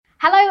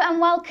Hello and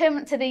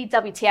welcome to the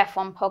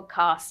WTF1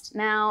 podcast.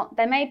 Now,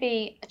 there may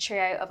be a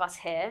trio of us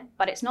here,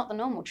 but it's not the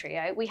normal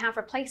trio. We have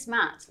replaced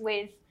Matt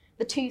with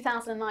the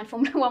 2009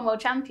 Formula One World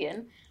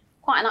Champion.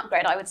 Quite an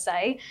upgrade, I would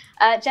say.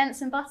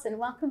 Jenson Button,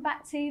 welcome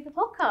back to the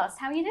podcast.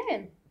 How are you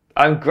doing?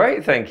 I'm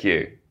great, thank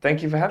you.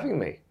 Thank you for having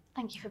me.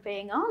 Thank you for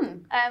being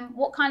on.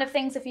 What kind of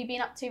things have you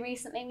been up to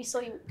recently? We saw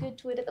you at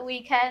Goodwood at the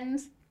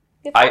weekend.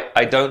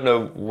 I don't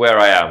know where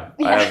I am.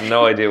 I have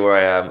no idea where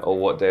I am or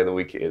what day of the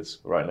week it is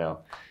right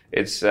now.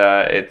 It's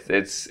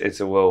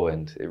a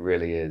whirlwind. It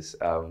really is.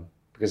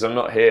 Because I'm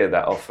not here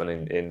that often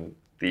in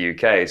the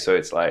UK, so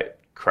it's like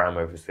cram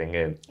everything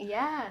in.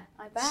 Yeah,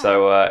 I bet.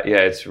 So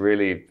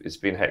it's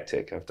been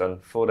hectic. I've done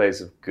 4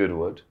 days of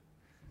Goodwood.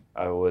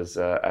 I was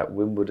at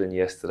Wimbledon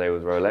yesterday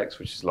with Rolex,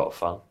 which is a lot of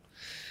fun,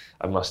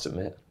 I must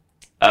admit.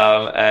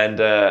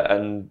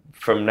 And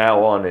from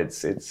now on,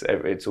 it's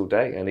all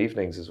day and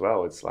evenings as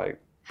well. It's like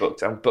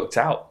booked. I'm booked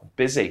out,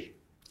 busy.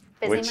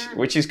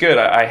 Which is good.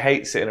 I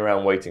hate sitting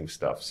around waiting for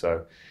stuff.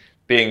 So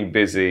being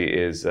busy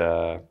is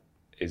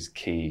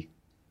key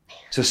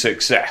to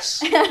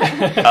success.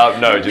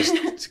 No,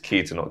 just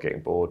key to not getting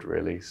bored,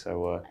 really.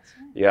 So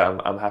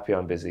I'm happy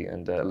I'm busy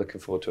and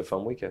looking forward to a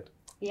fun weekend.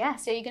 Yeah,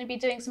 so you're going to be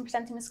doing some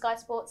presenting with Sky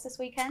Sports this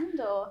weekend,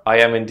 or? I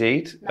am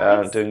indeed.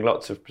 Nice. Doing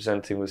lots of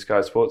presenting with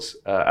Sky Sports.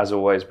 As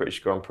always, British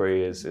Grand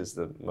Prix is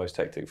the most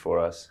hectic for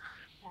us.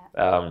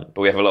 Yeah.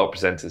 But we have a lot of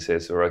presenters here,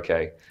 so we're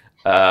okay.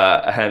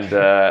 And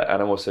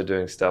I'm also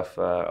doing stuff,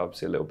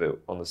 obviously a little bit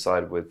on the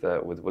side with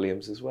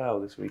Williams as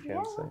well this weekend.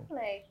 Yeah, so.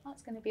 Lovely.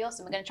 That's going to be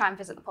awesome. We're going to try and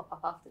visit the pop-up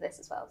after this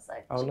as well. So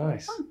oh,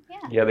 nice. Fun.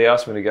 Yeah, they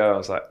asked me to go. I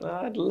was like,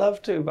 I'd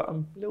love to, but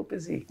I'm a little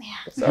busy. Yeah.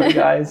 Sorry,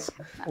 guys.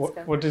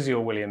 What does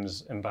your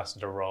Williams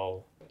ambassador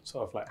role,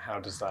 sort of like, how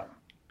does that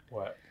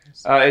work?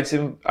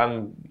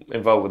 I'm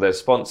involved with their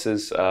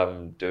sponsors,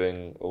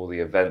 doing all the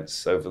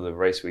events over the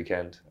race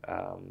weekend,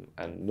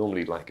 and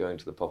normally like going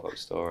to the pop-up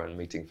store and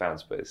meeting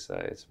fans, but it's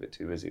a bit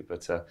too busy.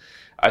 But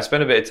I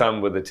spend a bit of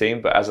time with the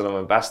team, but as an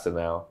ambassador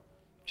now,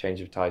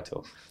 change of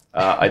title.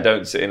 I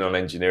don't sit in on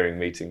engineering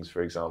meetings,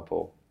 for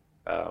example.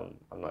 I'm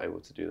not able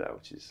to do that,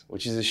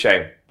 which is a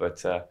shame.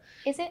 But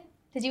is it?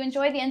 Did you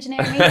enjoy the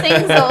engineering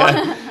meetings?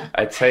 Or?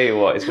 I tell you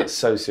what, it's got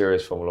so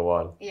serious, Formula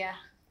One. Yeah.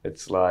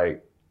 It's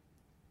like,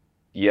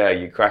 yeah,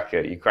 you crack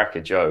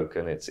a joke,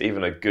 and it's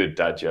even a good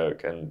dad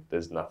joke, and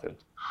there's nothing.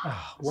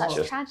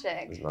 That's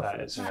tragic. There's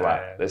nothing. It's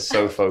flat. They're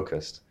so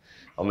focused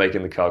on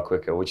making the car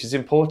quicker, which is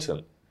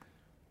important,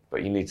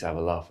 but you need to have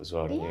a laugh as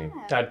well, don't you?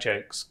 Dad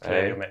jokes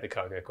clearly will make the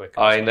car go quicker.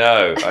 I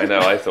know.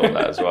 I thought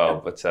that as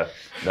well, but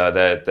no,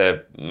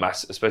 they're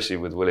especially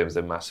with Williams,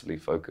 they're massively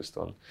focused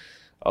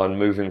on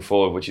moving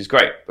forward, which is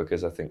great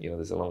because I think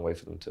there's a long way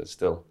for them to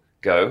still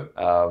go,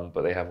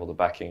 but they have all the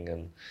backing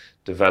and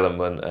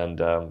development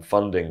and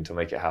funding to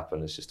make it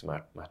happen. It's just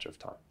a matter of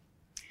time.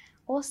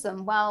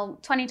 Awesome. Well,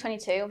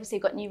 2022, obviously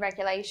you've got new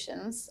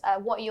regulations.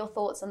 What are your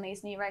thoughts on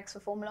these new regs for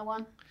Formula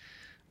One?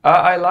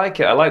 I like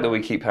it. I like that we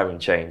keep having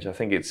change. I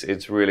think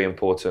it's really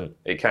important.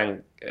 It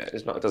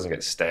doesn't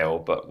get stale,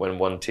 but when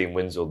one team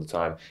wins all the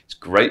time, it's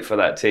great for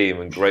that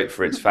team and great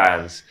for its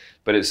fans.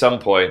 But at some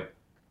point,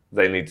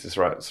 they need to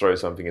throw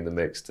something in the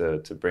mix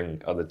to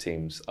bring other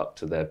teams up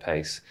to their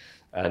pace.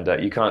 And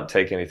you can't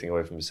take anything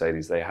away from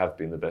Mercedes. They have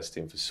been the best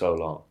team for so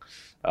long.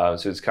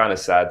 So it's kind of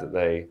sad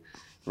that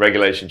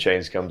regulation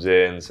change comes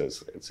in, so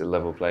it's a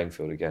level playing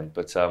field again.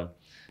 But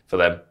for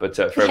them, but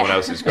for everyone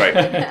else, it's great.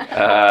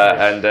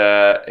 And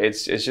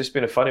it's just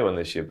been a funny one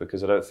this year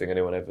because I don't think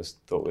anyone ever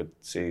thought we'd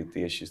see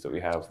the issues that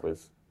we have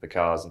with the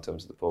cars in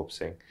terms of the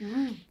porpoising.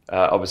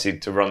 Obviously,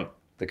 to run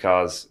the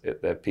cars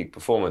at their peak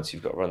performance,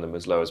 you've got to run them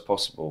as low as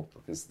possible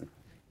because the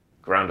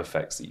ground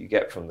effects that you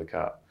get from the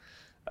car.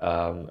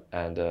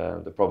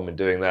 The problem in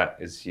doing that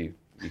is you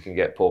can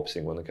get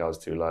porpoising when the car's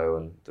too low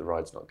and the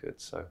ride's not good.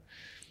 So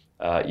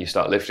you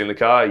start lifting the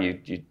car,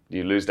 you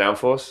lose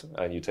downforce,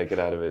 and you take it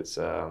out of its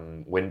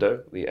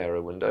window, the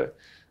aero window,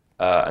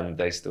 and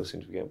they still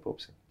seem to be getting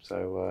porpoising.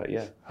 So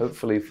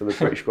hopefully for the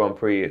British Grand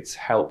Prix, it's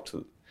helped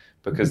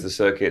because the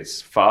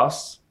circuit's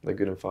fast. They're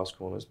good in fast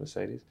corners,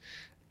 Mercedes,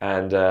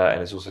 and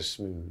it's also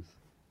smooth.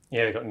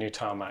 Yeah, they've got new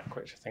tarmac,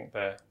 which I think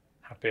they're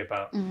happy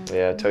about.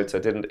 Yeah, Toto.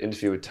 I did an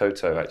interview with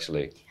Toto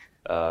actually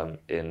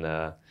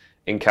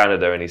in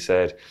Canada, and he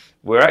said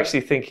we're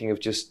actually thinking of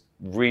just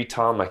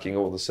re-tarmacking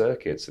all the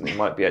circuits, and it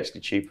might be actually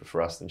cheaper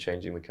for us than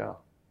changing the car.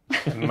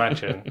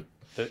 Imagine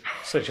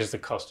such is the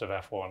cost of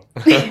F1.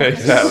 Exactly.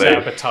 Set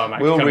up a tarmac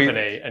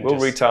company and we'll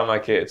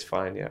re-tarmac it. It's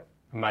fine. Yeah.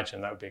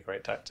 Imagine that would be a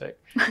great tactic.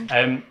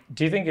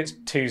 Do you think it's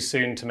too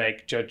soon to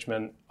make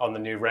judgment on the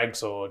new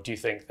regs, or do you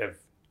think they've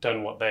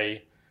done what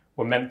they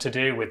were meant to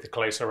do with the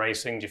closer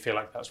racing? Do you feel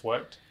like that's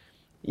worked?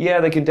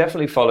 Yeah, they can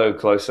definitely follow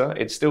closer.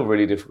 It's still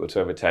really difficult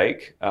to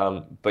overtake,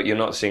 but you're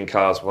not seeing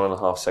cars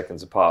 1.5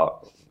 seconds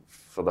apart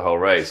for the whole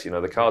race.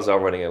 The cars are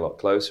running a lot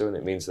closer, and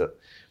it means that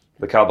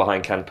the car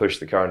behind can push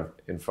the car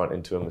in front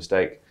into a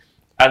mistake.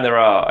 And there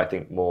are, I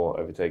think, more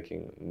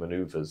overtaking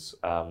manoeuvres.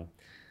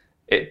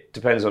 It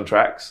depends on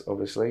tracks,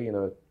 obviously.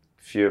 A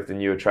few of the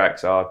newer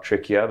tracks are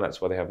trickier, and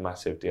that's why they have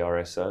massive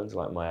DRS zones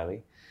like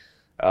Miami.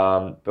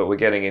 But we're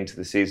getting into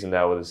the season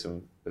now where there's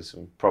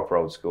some proper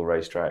old school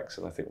racetracks,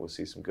 and I think we'll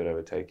see some good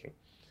overtaking.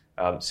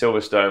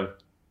 Silverstone,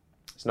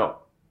 it's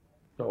not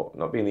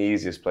being the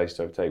easiest place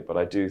to overtake, but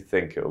I do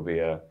think it will be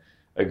a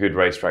good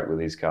racetrack with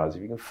these cars.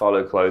 If you can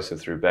follow closer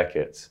through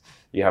Beckett's,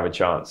 you have a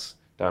chance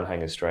down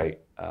Hanger Straight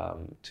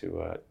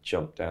to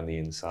jump down the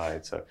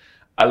inside. So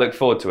I look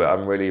forward to it.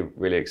 I'm really,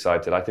 really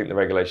excited. I think the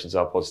regulations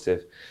are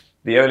positive.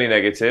 The only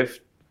negative,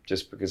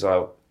 just because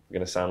I'm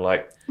going to sound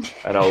like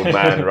an old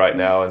man right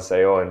now and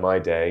say, in my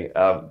day,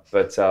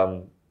 but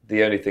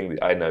the only thing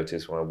that I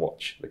notice when I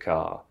watch the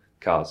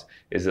cars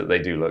is that they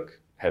do look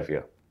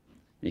heavier.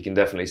 You can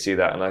definitely see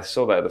that, and I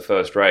saw that at the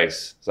first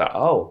race. It's like,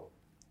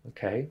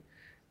 okay.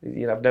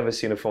 I've never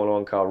seen a Formula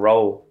One car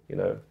roll,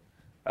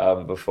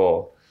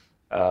 before,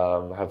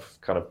 have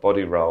kind of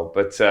body roll.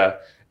 But it's,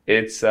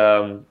 that's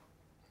the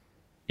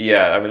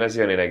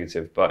only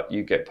negative. But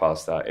you get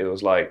past that. It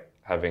was like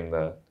having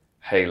the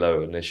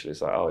halo initially.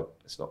 It's like,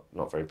 it's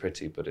not very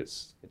pretty, but it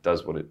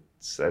does what it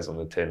says on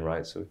the tin,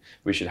 right? So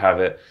we should have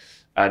it.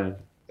 And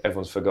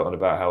everyone's forgotten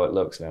about how it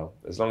looks now.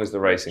 As long as the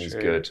racing is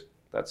good,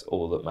 that's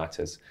all that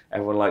matters.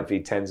 Everyone liked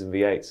V10s and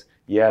V8s.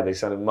 Yeah, they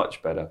sounded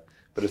much better.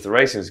 But if the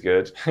racing's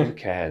good, who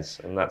cares?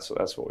 And that's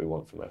what we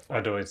want from F1.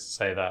 I'd always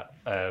say that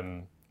I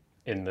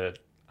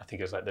think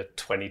it was like the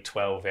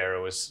 2012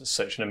 era was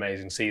such an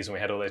amazing season. We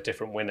had all those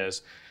different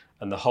winners,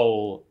 and the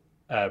whole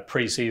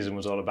pre-season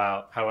was all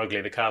about how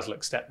ugly the cars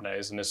look step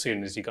nose. And as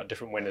soon as you got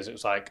different winners, it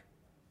was like,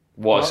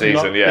 what a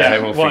season?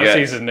 Everyone what forgets.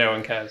 A season, no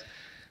one cares.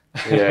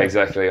 Yeah,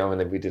 exactly. I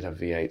mean, we did have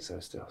V8s though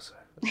still. So.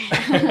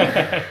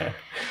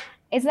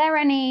 Is there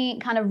any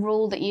kind of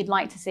rule that you'd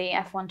like to see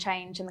F1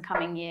 change in the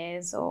coming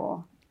years,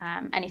 or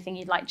anything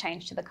you'd like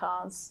changed to the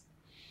cars?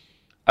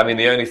 I mean,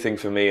 the only thing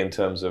for me in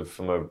terms of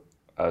from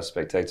a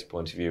spectator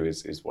point of view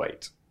is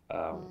weight.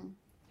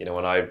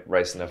 When I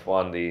raced in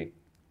F1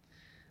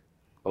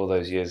 all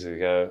those years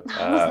ago,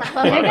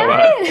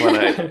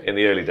 in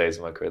the early days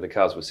of my career, the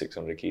cars were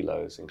 600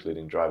 kilos,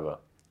 including driver.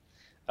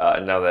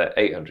 And now they're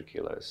 800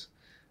 kilos.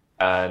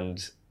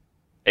 And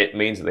it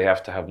means that they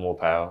have to have more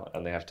power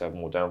and they have to have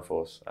more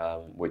downforce,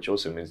 which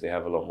also means they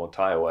have a lot more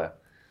tyre wear.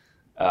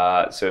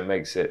 So it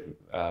makes it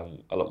a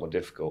lot more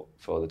difficult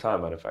for the tyre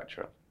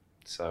manufacturer.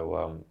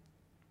 So,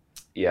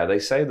 they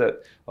say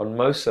that on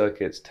most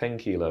circuits, 10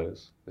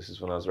 kilos, this is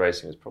when I was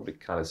racing, it's probably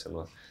kind of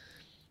similar.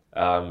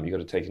 You've got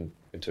to take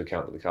into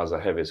account that the cars are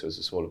heavy, so it's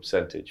a smaller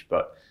percentage,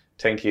 but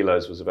 10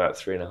 kilos was about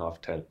 3.5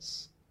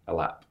 tenths a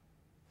lap.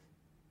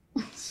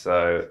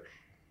 So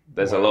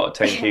there's a lot of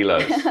 10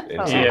 kilos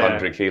in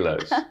 200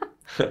 kilos.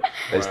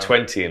 There's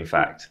 20, in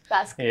fact.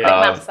 That's quick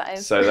maths, that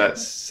is. So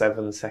that's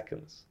 7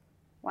 seconds.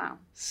 Wow.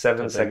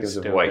 7 seconds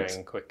of weight.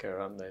 Going quicker,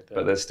 aren't they?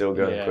 But they're still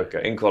going quicker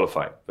in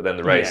qualifying. But then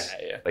the race,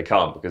 they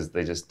can't because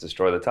they just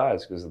destroy the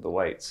tyres because of the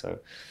weight. So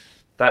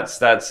that's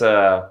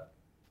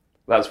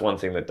one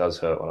thing that does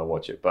hurt when I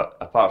watch it. But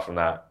apart from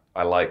that,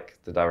 I like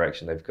the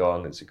direction they've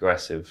gone. It's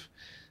aggressive.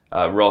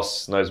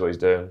 Ross knows what he's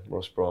doing.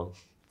 Ross Brawn.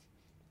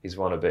 He's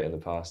won a bit in the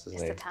past,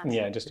 hasn't he?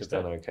 Yeah, just he's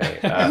a bit. done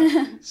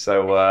okay.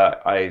 So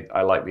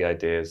I like the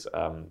ideas,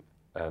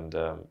 and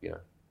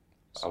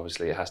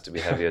obviously it has to be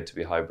heavier to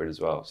be hybrid as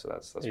well. So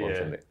that's one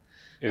thing that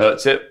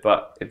hurts it,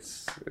 but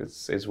it's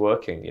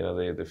working.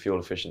 The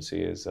fuel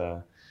efficiency is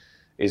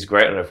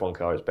great on an F1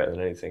 car. It's better than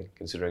anything,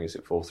 considering it's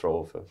at full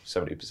throttle for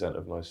 70%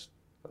 of most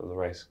of the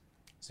race.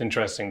 It's an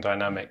interesting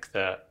dynamic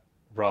that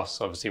Ross,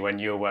 obviously, when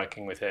you were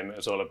working with him, it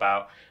was all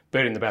about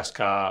building the best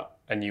car,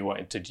 and you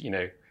wanted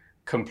to,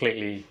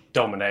 completely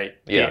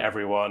dominate, beat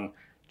everyone,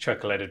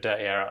 chuck a load of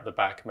dirty air out the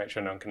back and make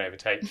sure no one can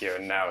overtake you.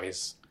 And now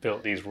he's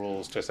built these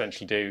rules to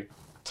essentially do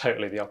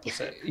totally the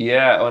opposite.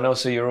 Yeah, and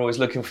also you're always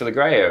looking for the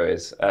grey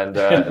areas, and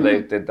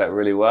they did that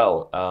really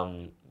well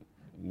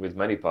with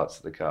many parts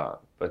of the car.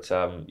 But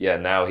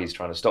now he's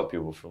trying to stop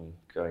people from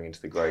going into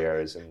the grey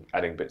areas and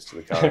adding bits to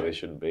the car that they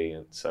shouldn't be.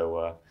 And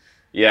so,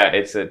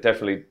 it's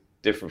definitely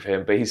different for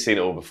him, but he's seen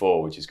it all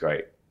before, which is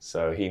great.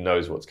 So he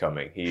knows what's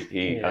coming.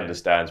 He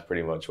understands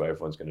pretty much what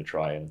everyone's going to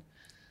try and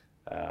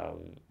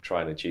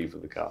achieve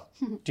with the car.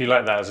 Do you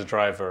like that as a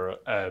driver?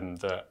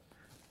 That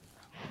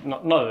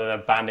not that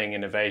they're banning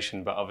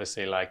innovation, but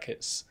obviously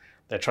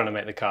they're trying to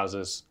make the cars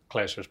as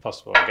closer as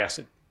possible. I guess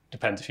it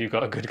depends if you've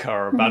got a good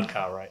car or a bad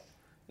car, right?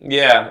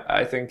 Yeah,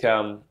 I think.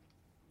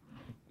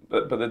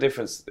 But the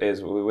difference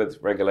is with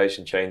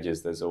regulation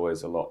changes, there's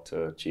always a lot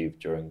to achieve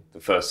during the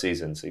first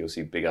season. So you'll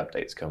see big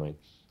updates coming,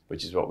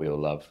 which is what we all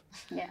love.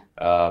 Yeah.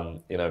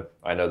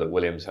 I know that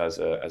Williams has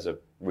a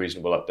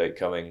reasonable update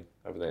coming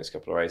over the next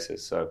couple of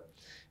races. So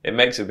it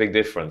makes a big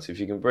difference. If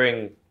you can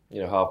bring,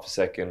 half a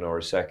second or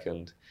a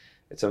second,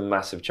 it's a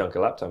massive chunk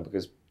of lap time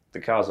because the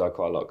cars are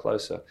quite a lot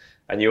closer.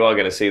 And you are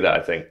going to see that,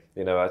 I think.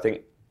 I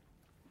think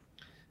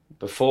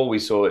before we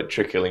saw it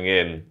trickling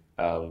in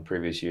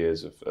previous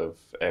years of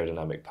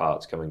aerodynamic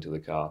parts coming to the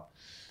car.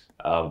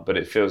 But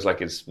it feels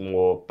like it's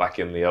more back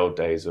in the old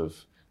days of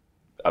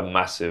a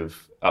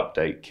massive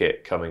update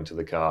kit coming to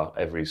the car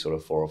every sort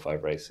of 4 or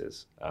 5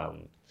 races.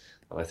 And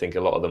I think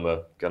a lot of them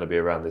are going to be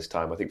around this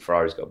time. I think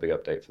Ferrari's got a big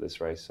update for this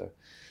race, so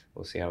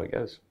we'll see how it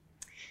goes.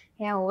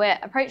 Yeah, well, we're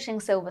approaching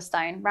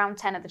Silverstone, round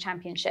 10 of the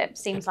championship.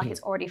 Seems like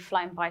it's already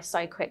flown by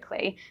so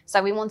quickly.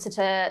 So we wanted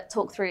to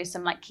talk through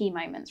some key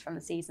moments from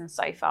the season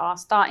so far,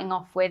 starting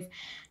off with,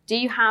 do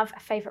you have a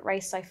favourite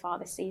race so far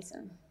this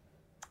season?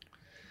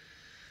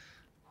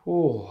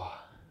 Oh,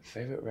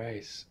 favourite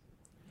race.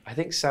 I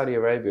think Saudi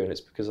Arabia, and it's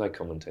because I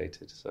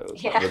commentated. So it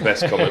was the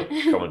best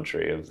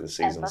commentary of the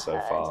season so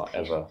far,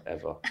 ever.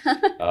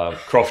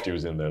 Crofty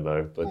was in there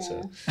though,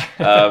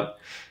 but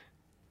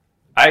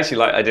I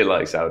did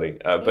like Saudi,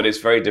 but it's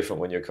very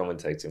different when you're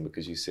commentating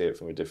because you see it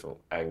from a different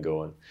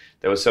angle, and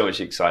there was so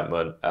much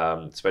excitement,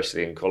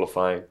 especially in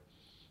qualifying,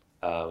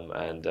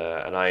 and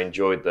I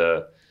enjoyed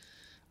the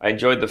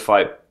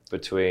fight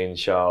between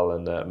Charles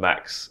and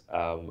Max,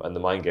 and the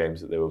mind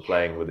games that they were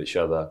playing with each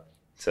other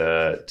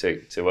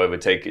to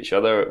overtake each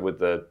other with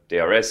the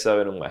DRS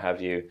zone and what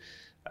have you.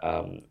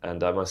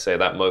 And I must say, at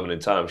that moment in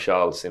time,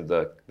 Charles seemed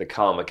the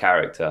calmer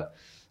character,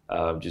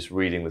 just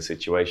reading the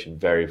situation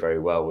very, very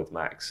well with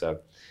Max.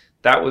 So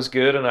that was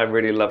good, and I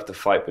really loved the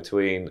fight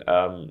between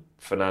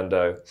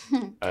Fernando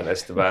and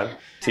Esteban,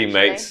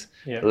 teammates,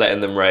 letting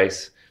them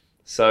race.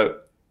 So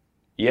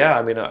yeah,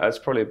 I mean, that's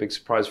probably a big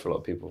surprise for a lot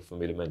of people for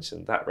me to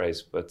mention that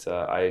race, but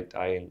I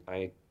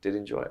did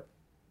enjoy it.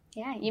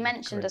 Yeah, you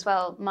mentioned as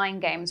well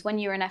mind games. When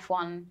you were in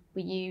F1,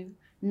 were you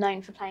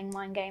known for playing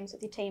mind games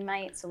with your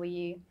teammates, or were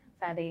you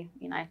fairly,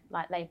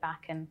 laid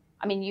back? And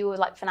I mean, you were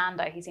like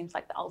Fernando. He seems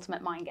like the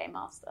ultimate mind game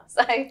master.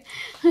 So,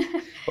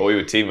 well, we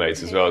were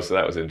teammates as well, so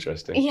that was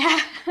interesting.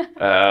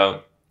 Yeah.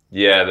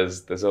 Yeah,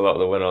 there's a lot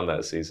that went on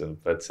that season,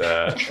 but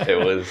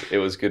it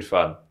was good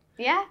fun.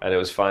 Yeah. And it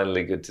was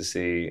finally good to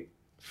see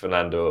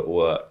Fernando at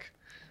work.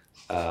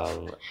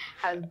 How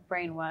the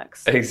brain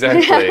works.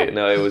 Exactly.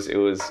 No, it was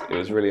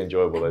really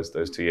enjoyable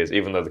those 2 years,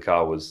 even though the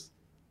car was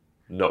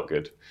not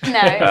good.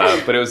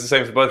 No. But it was the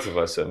same for both of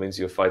us. So it means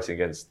you're fighting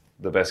against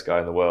the best guy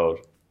in the world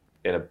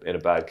in a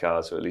bad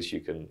car. So at least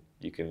you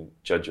can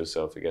judge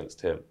yourself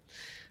against him.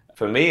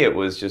 For me, it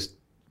was just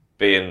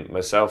being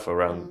myself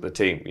around the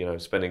team.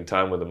 Spending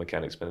time with the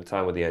mechanics, spending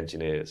time with the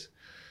engineers,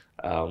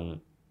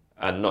 and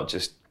not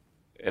just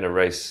in a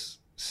race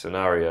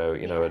scenario.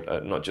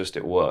 Not just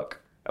at work.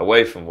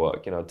 Away from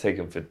work, take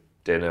them for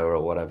dinner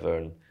or whatever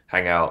and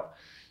hang out.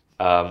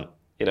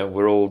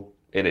 We're all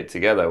in it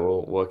together. We're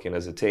all working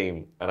as a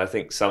team. And I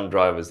think some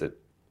drivers that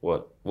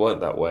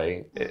weren't that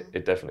way,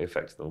 it definitely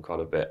affected them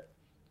quite a bit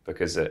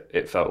because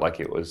it felt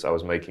like I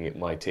was making it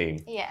my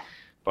team. Yeah.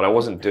 But I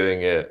wasn't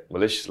doing it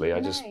maliciously.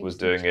 I just was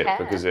doing it care.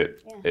 because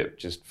it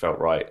just felt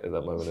right at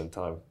that moment in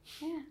time.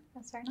 Yeah,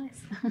 that's very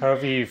nice. How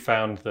have you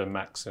found the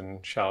Max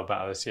and Charles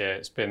battle this year?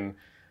 It's been,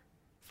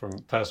 from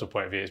a personal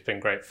point of view, it's been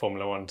great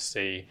Formula One to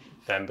see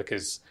them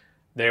because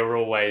they were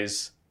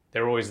always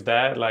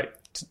there,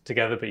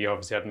 together. But you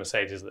obviously had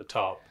Mercedes at the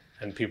top,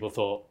 and people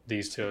thought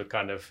these two are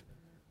kind of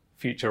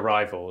future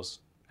rivals.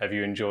 Have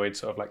you enjoyed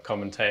sort of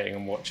commentating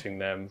and watching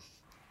them?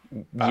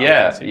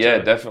 Yeah,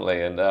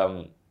 definitely.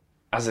 And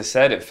as I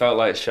said, it felt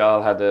like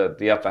Charles had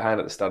the upper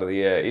hand at the start of the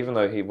year, even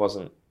though he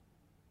wasn't.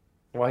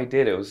 Well, he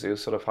did. It was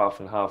sort of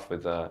half and half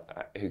with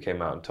who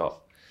came out on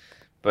top.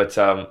 But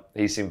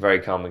he seemed very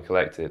calm and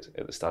collected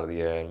at the start of the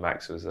year, and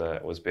Max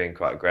was being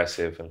quite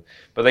aggressive.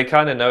 But they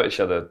kind of know each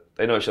other.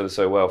 They know each other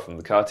so well from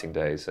the karting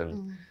days,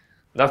 and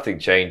nothing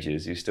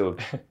changes. You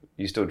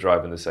still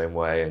drive in the same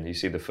way, and you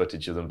see the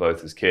footage of them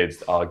both as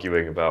kids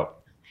arguing about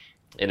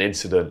an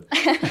incident,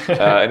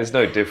 and it's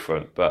no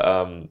different.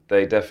 But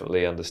they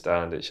definitely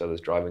understand each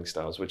other's driving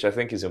styles, which I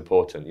think is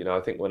important. I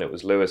think when it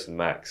was Lewis and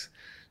Max,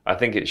 I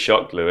think it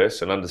shocked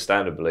Lewis, and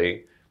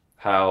understandably,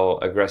 how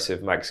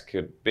aggressive Max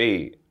could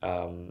be,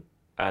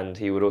 and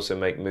he would also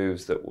make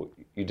moves that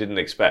you didn't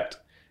expect.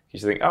 You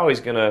think, oh, he's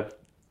gonna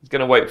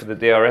wait for the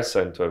DRS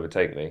zone to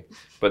overtake me,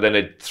 but then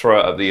he'd throw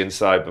it up the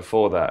inside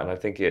before that, and I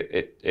think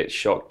it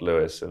shocked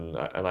Lewis, and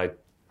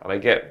I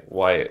get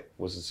why it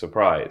was a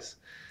surprise,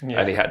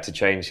 and he had to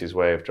change his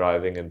way of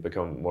driving and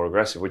become more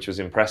aggressive, which was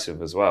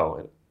impressive as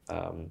well.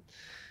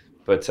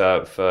 But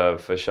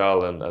for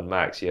Charles and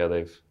Max,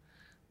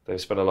 they've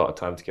spent a lot of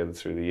time together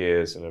through the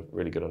years and a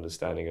really good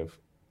understanding of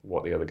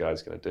what the other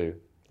guy's going to do.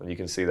 And you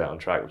can see that on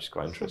track, which is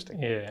quite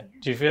interesting. Yeah.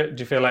 Do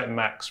you feel like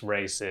Max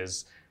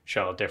races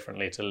Charles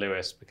differently to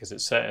Lewis? Because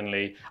it's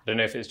certainly, I don't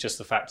know if it's just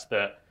the fact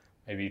that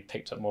maybe he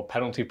picked up more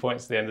penalty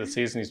points at the end of the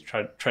season, he's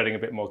treading a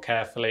bit more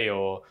carefully,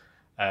 or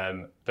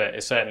but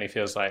it certainly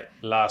feels like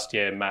last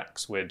year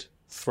Max would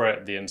throw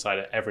it the inside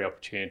at every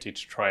opportunity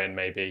to try and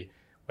maybe,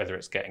 whether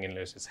it's getting in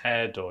Lewis's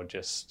head or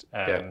just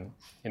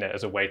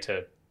as a way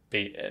to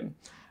beat him.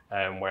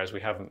 Whereas we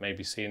haven't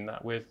maybe seen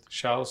that with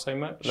Charles so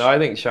much. No, I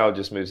think Charles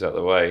just moves out of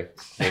the way.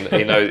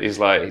 He knows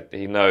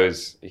he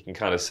knows he can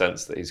kind of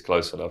sense that he's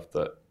close enough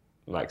that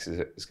Max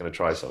is going to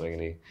try something,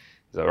 and he's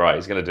like, right,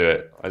 he's going to do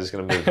it. I'm just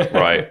going to move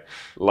right,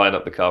 line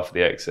up the car for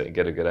the exit and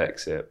get a good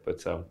exit.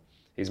 But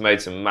he's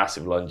made some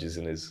massive lunges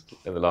in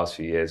the last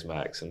few years,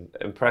 Max, and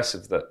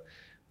impressive that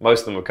most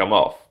of them have come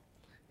off.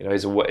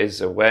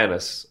 His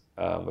awareness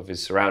of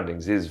his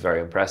surroundings is very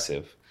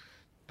impressive,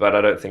 but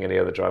I don't think any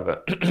other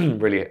driver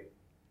really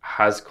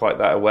has quite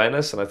that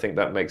awareness, and I think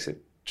that makes it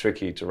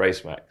tricky to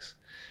race Max.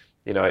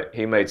 You know,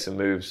 he made some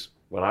moves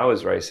when I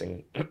was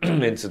racing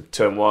into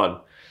turn one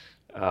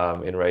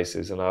in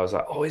races, and I was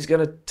like, oh, he's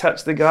going to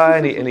touch the guy,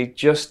 and he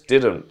just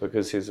didn't,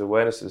 because his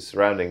awareness of his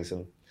surroundings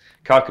and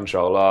car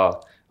control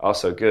are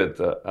so good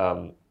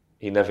that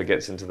he never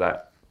gets into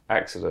that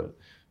accident.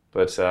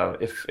 But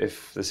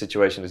if the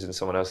situation is in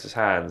someone else's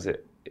hands,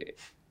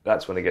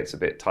 that's when it gets a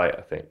bit tight,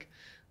 I think,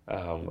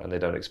 and they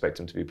don't expect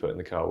him to be put in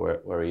the car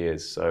where he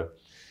is. So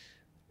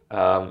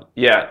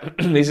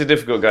he's a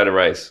difficult guy to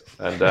race,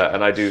 and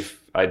I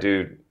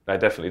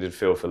definitely did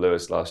feel for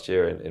Lewis last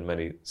year in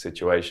many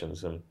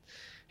situations, and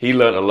he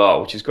learned a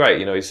lot, which is great.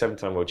 You know, he's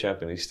 7-time world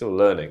champion. He's still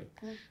learning,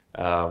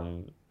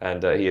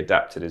 and he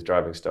adapted his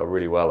driving style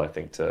really well, I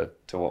think, to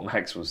what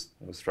Max was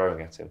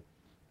throwing at him.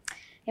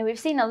 Yeah, we've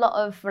seen a lot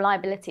of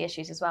reliability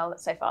issues as well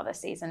so far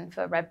this season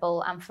for Red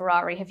Bull and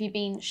Ferrari. Have you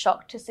been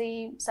shocked to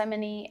see so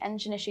many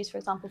engine issues, for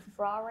example, for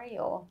Ferrari,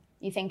 or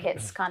you think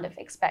it's kind of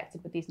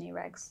expected with these new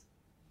regs?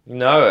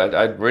 No,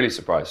 I'm really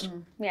surprised.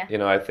 Yeah. You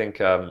know, I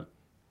think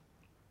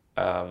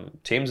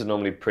teams are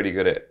normally pretty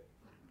good at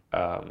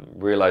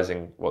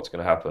realizing what's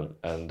going to happen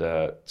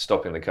and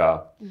stopping the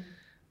car,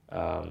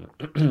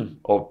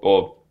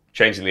 or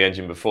changing the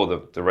engine before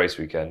the race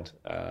weekend.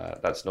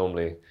 That's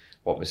normally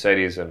what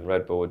Mercedes and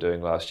Red Bull were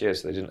doing last year,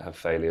 so they didn't have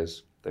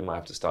failures. They might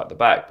have to start at the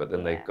back, but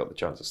then they got the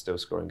chance of still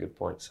scoring good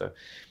points. So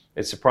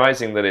it's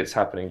surprising that it's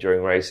happening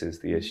during races,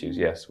 the issues,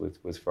 yes,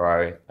 with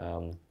Ferrari.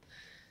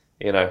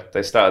 You know,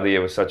 they started the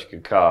year with such a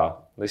good car.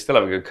 They still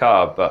have a good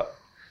car, but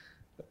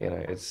you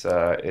know, it's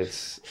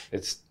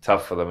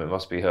tough for them. It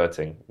must be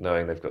hurting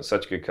knowing they've got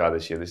such a good car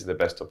this year. This is their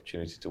best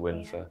opportunity to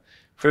win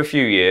for a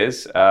few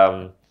years,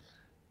 and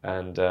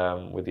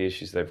with the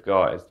issues they've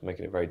got, it's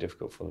making it very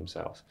difficult for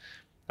themselves.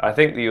 I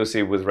think that you'll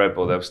see with Red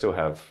Bull, they'll still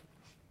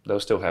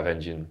have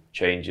engine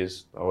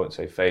changes. I won't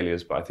say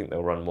failures, but I think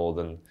they'll run more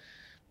than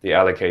the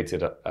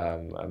allocated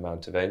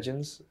amount of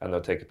engines, and they'll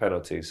take a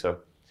penalty. So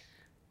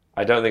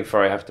I don't think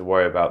Ferrari have to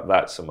worry about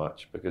that so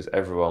much, because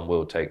everyone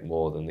will take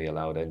more than the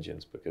allowed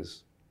engines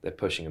because they're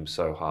pushing them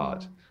so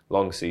hard.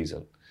 Long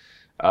season.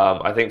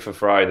 I think for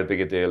Ferrari, the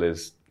bigger deal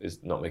is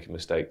not making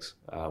mistakes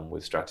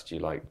with strategy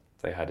like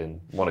they had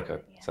in Monaco.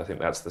 Yeah. So I think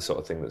that's the sort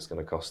of thing that's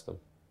going to cost them.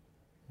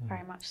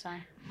 Very much so.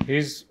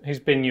 Who's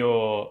been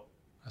your,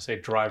 I say,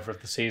 driver of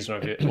the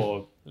season,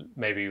 or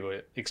maybe we'll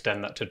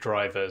extend that to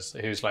drivers?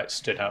 Who's like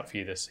stood out for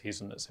you this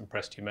season that's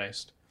impressed you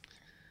most?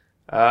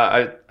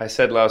 I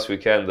said last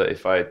weekend that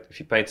if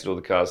you painted all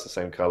the cars the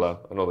same colour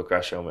and all the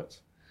crash helmets,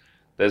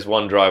 there's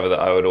one driver that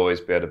I would always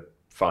be able to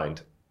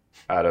find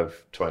out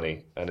of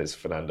 20, and it's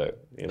Fernando.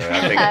 You know,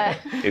 I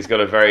think he's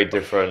got a very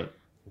different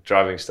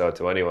driving style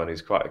to anyone.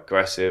 He's quite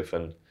aggressive,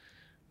 and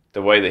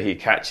the way that he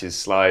catches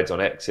slides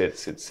on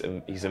exits,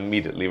 he's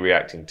immediately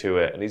reacting to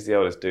it, and he's the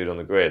oldest dude on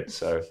the grid,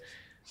 so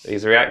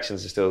his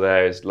reactions are still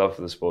there, his love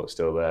for the sport's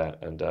still there,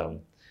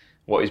 and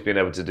what he's been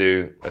able to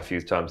do a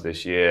few times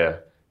this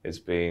year has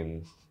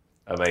been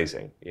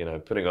amazing. You know,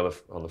 putting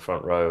on the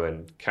front row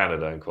in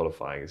Canada in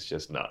qualifying is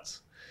just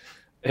nuts.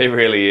 It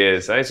really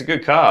is. And it's a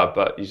good car,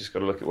 but you just got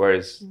to look at where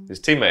his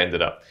teammate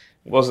ended up.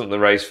 It wasn't the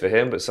race for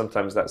him, but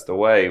sometimes that's the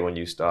way when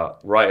you start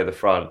right at the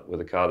front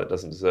with a car that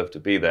doesn't deserve to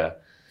be there.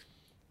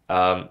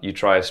 You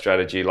try a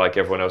strategy like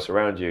everyone else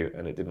around you,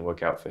 and it didn't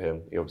work out for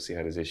him. He obviously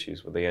had his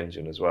issues with the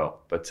engine as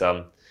well. But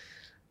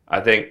I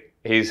think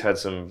he's had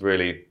some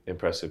really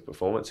impressive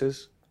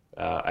performances.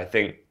 I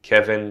think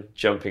Kevin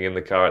jumping in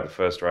the car at the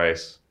first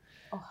race,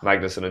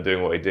 Magnussen, and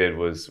doing what he did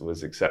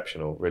was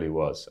exceptional, really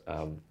was.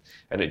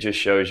 And it just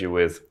shows you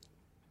with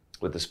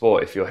the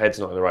sport, if your head's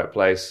not in the right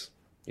place,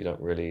 you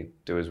don't really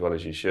do as well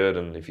as you should.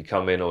 And if you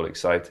come in all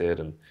excited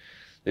and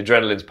the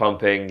adrenaline's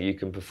pumping, you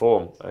can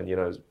perform. And, you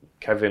know,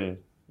 Kevin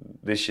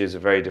this year's a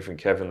very different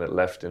Kevin that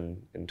left in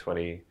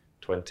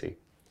 2020.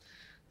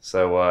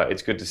 So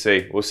it's good to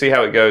see. We'll see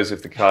how it goes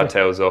if the car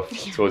tails off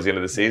towards the end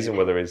of the season,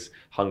 whether his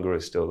hunger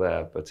is still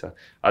there. But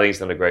I think he's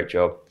done a great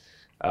job.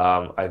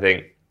 I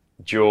think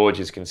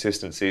George's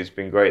consistency has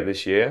been great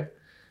this year.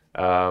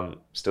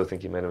 Still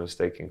think he made a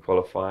mistake in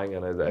qualifying. I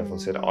know that everyone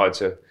said,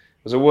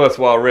 it was a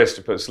worthwhile risk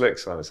to put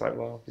slicks on. It's like,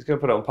 well, he's going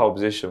to put it on pole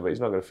position, but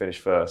he's not going to finish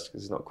first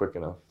because he's not quick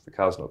enough. The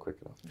car's not quick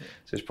enough.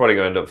 So he's probably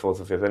going to end up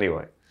 4th or 5th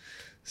anyway.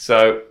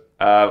 So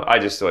I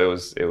just thought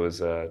it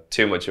was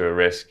too much of a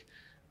risk.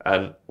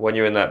 And when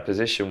you're in that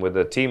position with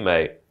a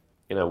teammate,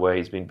 you know, where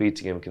he's been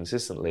beating him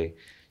consistently,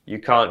 you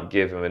can't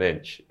give him an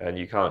inch, and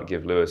you can't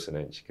give Lewis an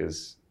inch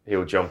because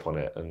he'll jump on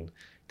it. And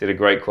did a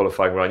great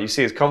qualifying run. You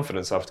see his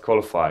confidence after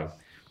qualifying,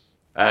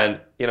 and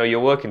you know you're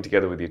working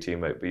together with your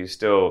teammate, but you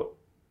still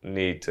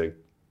need to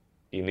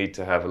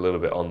have a little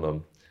bit on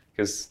them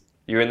because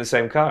you're in the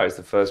same car as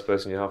the first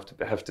person you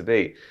have to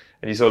beat.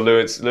 And you saw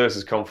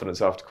Lewis's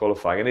confidence after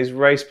qualifying, and his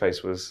race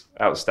pace was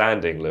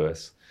outstanding,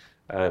 Lewis,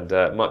 and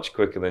much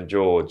quicker than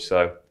George.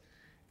 So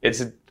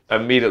it's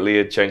immediately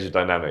a change of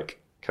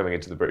dynamic coming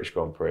into the British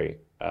Grand Prix,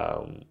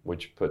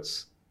 which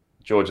puts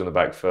George on the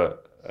back foot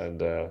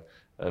and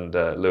and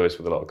Lewis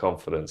with a lot of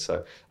confidence.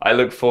 So I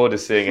look forward to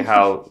seeing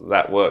how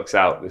that works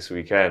out this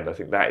weekend. I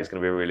think that is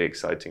going to be a really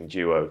exciting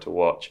duo to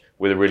watch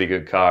with a really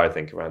good car, I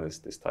think, around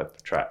this type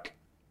of track.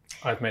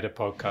 I've made a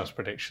podcast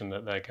prediction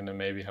that they're going to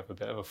maybe have a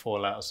bit of a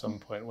fallout at some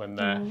point when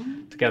they're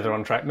together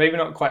on track. Maybe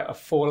not quite a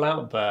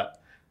fallout, but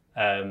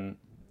I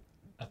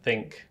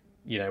think,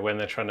 when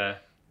they're trying to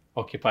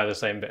occupy the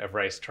same bit of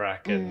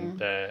racetrack and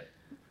they're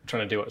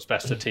trying to do what's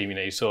best for the team.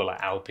 You saw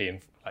like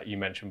Alpine, like you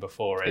mentioned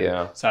before,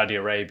 in Saudi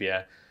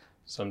Arabia.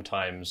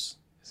 Sometimes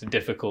it's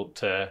difficult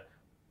to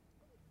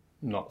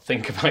not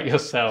think about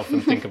yourself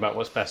and think about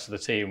what's best for the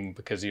team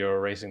because you're a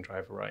racing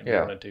driver, right? You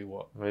want to do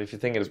what. I mean, if you're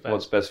thinking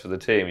what's best for the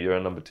team, you're a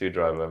number 2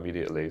 driver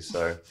immediately.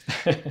 So,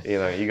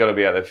 you got to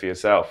be out there for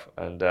yourself.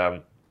 And,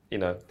 the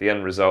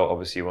end result,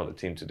 obviously you want the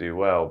team to do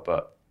well,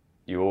 but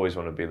you always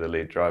want to be the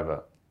lead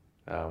driver.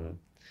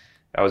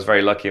 I was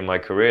very lucky in my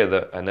career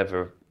that I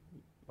never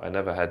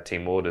had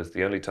team orders.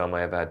 The only time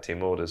I ever had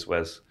team orders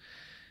was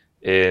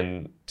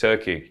in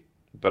Turkey,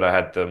 but I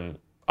had them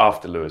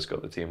after Lewis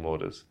got the team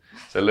orders.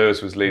 So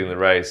Lewis was leading the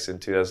race in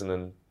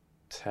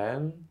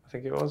 2010, I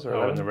think it was.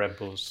 Or when the Red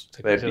Bulls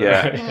took it.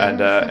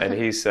 And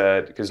he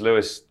said, because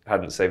Lewis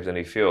hadn't saved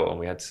any fuel and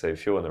we had to save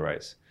fuel in the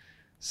race.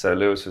 So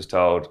Lewis was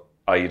told,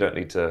 you don't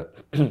need to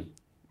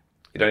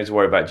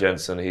worry about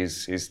Jenson.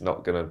 He's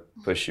not going to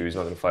push you. He's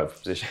not going to fight for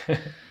position.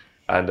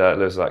 And Lewis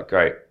was like,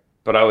 great.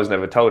 But I was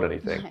never told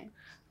anything.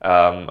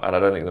 And I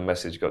don't think the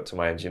message got to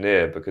my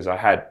engineer because I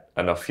had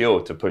enough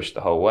fuel to push the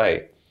whole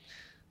way.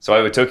 So I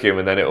overtook him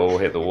and then it all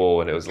hit the wall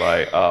and it was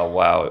like, oh,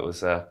 wow, it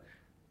was a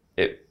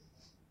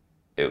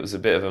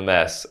bit of a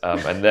mess.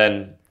 And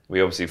then we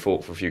obviously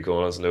fought for a few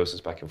corners and Lewis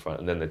was back in front.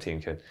 And then the team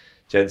came,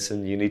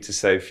 Jenson, you need to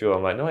save fuel.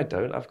 I'm like, no, I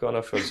don't. I've got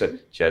enough fuel. I said,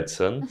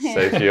 Jenson,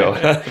 save fuel.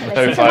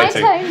 No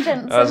fighting.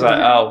 I was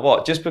like, oh,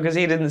 what? Just because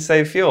he didn't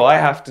save fuel, I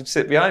have to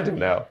sit behind him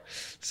now.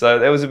 So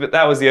that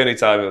was the only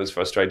time it was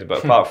frustrating.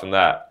 But apart from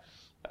that,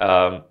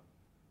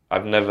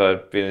 I've never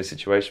been in a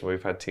situation where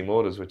we've had team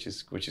orders, which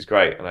is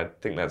great. And I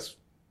think that's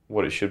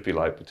what it should be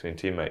like between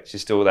teammates. You're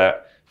still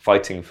there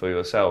fighting for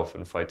yourself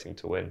and fighting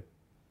to win.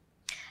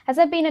 Has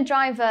there been a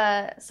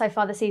driver so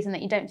far this season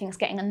that you don't think is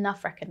getting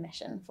enough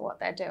recognition for what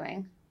they're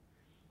doing?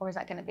 Or is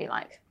that going to be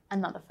like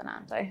another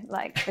Fernando?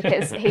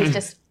 Because he's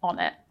just on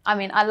it. I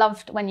mean, I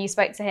loved when you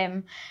spoke to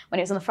him when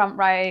he was on the front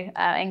row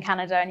in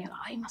Canada and you're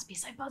like, he must be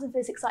so buzzing for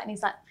this, exciting.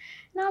 He's like,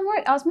 no,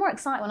 I was more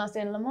excited when I was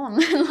doing Le Mans.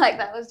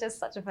 That was just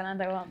such a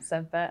Fernando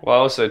answer. But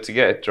well, also to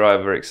get a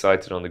driver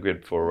excited on the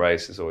grid before a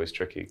race is always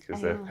tricky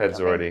because their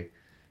head's already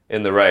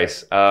in the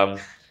race.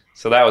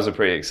 So that was a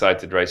pretty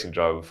excited racing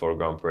driver before a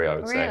Grand Prix, I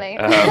would say.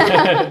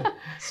 Really?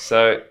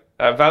 So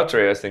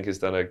Valtteri, I think, has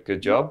done a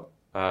good job.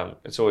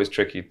 It's always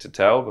tricky to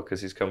tell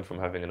because he's come from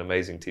having an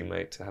amazing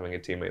teammate to having a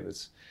teammate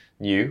that's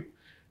new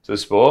to the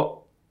sport.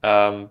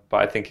 But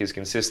I think his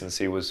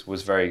consistency was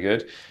very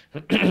good,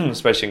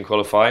 especially in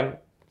qualifying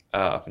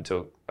up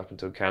until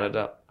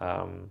Canada.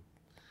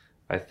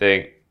 I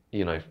think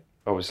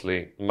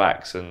obviously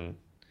Max and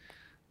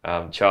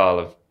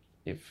Charles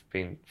have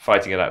been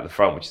fighting it out at the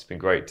front, which has been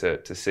great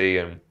to see,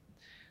 and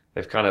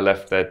they've kind of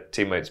left their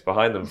teammates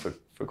behind them for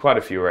quite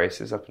a few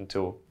races up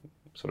until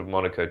sort of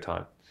Monaco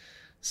time.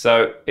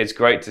 So it's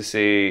great to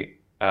see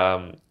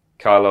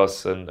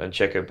Carlos and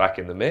Checo back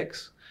in the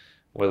mix.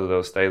 Whether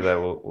they'll stay there,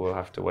 we'll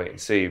have to wait and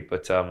see.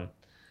 But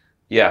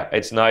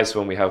it's nice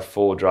when we have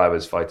 4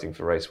 drivers fighting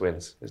for race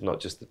wins. It's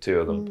not just the 2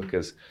 of them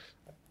because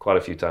quite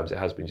a few times it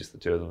has been just the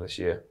 2 of them this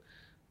year.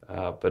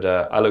 But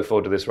I look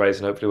forward to this race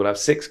and hopefully we'll have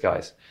 6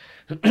 guys.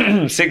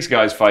 6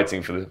 guys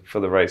fighting for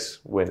the race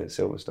win at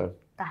Silverstone.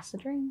 That's the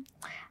dream.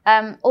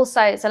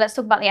 Also, so let's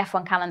talk about the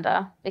F1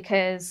 calendar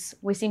because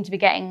we seem to be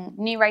getting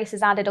new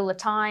races added all the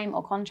time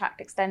or contract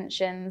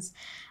extensions.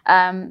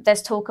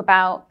 There's talk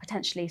about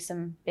potentially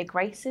some big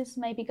races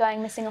maybe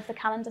going missing off the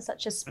calendar,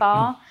 such as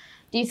Spa.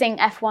 Do you think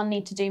F1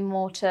 need to do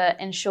more to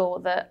ensure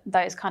that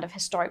those kind of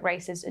historic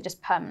races are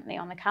just permanently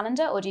on the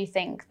calendar? Or do you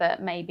think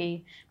that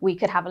maybe we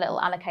could have a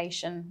little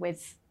allocation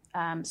with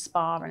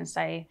Spa and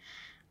say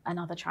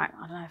another track,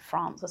 I don't know,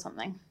 France or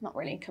something? Not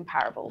really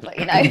comparable, but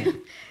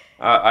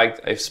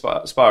if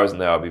Spa isn't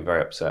there, I'll be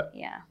very upset.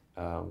 Yeah.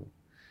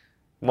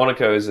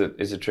 Monaco is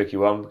a tricky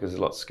one because there's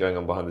lots going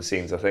on behind the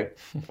scenes, I think.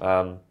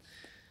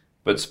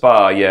 But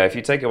Spa, if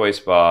you take away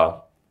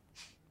Spa,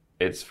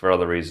 it's for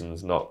other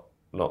reasons, not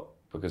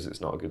because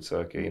it's not a good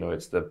circuit.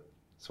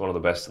 It's one of the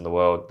best in the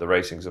world. The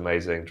racing's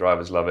amazing.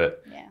 Drivers love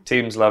it. Yeah.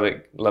 Teams love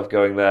it. Love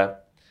going there.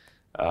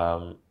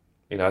 I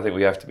think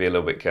we have to be a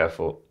little bit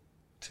careful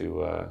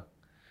to.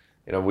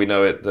 We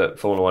know that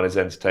Formula One is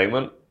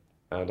entertainment.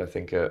 And I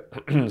think a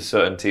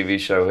certain TV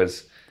show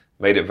has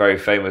made it very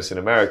famous in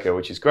America,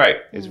 which is great.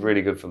 It's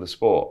really good for the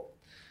sport,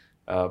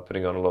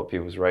 putting on a lot of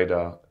people's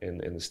radar in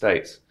the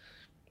States.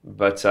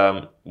 But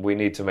we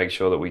need to make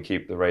sure that we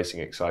keep the racing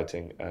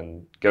exciting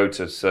and go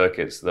to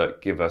circuits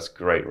that give us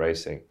great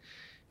racing.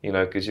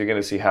 Because you're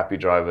going to see happy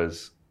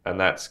drivers, and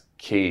that's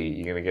key.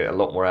 You're going to get a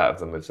lot more out of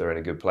them if they're in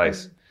a good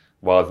place.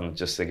 Rather than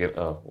just thinking,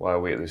 why are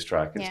we at this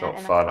track? It's not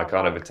fun. I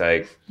can't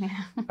overtake.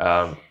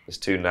 It's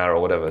too narrow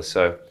or whatever.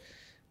 So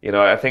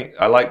I think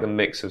I like the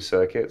mix of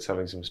circuits,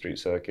 having some street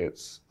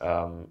circuits,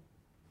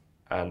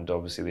 and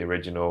obviously the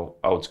original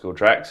old school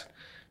tracks.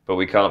 But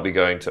we can't be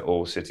going to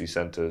all city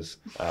centres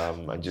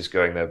and just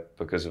going there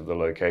because of the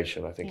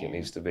location. I think it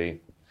needs to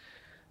be.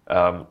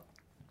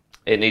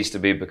 It needs to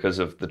be because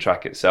of the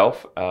track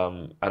itself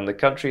and the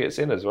country it's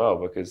in as well,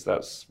 because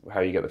that's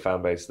how you get the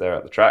fan base there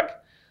at the track.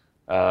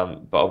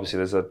 But obviously,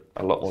 there's a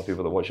lot more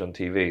people that watch on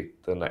TV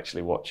than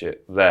actually watch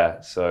it there.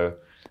 So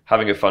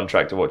having a fun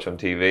track to watch on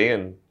TV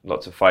and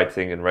lots of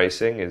fighting and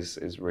racing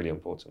is really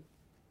important.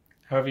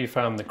 How have you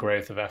found the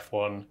growth of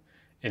F1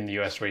 in the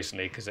US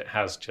recently? Because it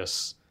has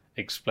just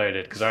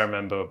exploded. Because I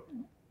remember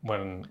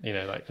when,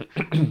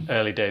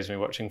 early days when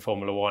we were watching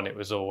Formula One, it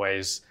was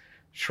always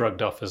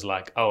shrugged off as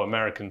like, oh,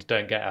 Americans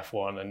don't get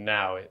F1. And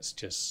now it's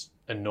just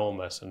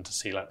enormous. And to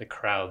see like the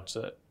crowds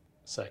at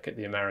Circuit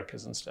the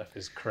Americas and stuff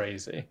is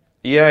crazy.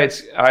 Yeah,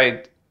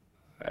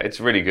 it's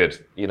really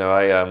good.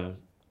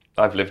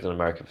 I've lived in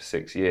America for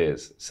 6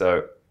 years,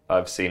 so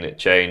I've seen it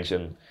change,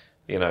 and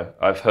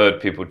I've heard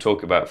people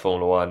talk about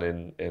Formula One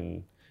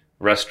in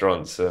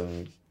restaurants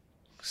and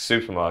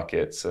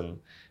supermarkets, and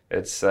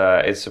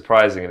it's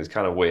surprising and it's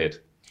kind of weird.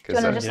 Do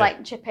you want to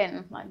just chip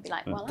in, be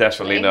like, well,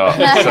 definitely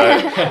actually. not. So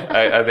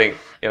I think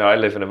I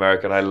live in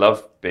America and I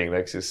love being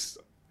there because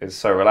it's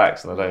so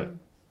relaxed, and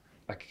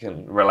I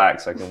can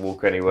relax. I can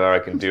walk anywhere. I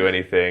can do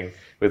anything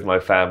with my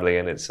family,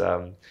 and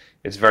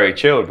it's very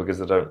chilled because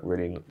they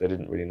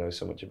didn't really know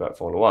so much about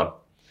Formula One.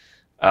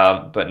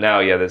 But now,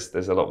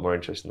 there's a lot more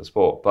interest in the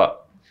sport.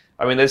 But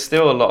I mean, there's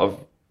still a lot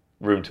of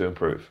room to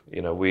improve.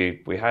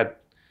 We had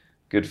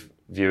good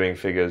viewing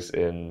figures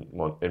in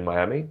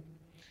Miami,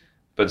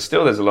 but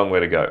still there's a long way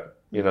to go.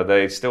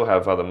 They still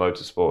have other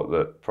motorsport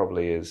that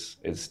probably is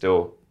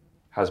still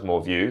has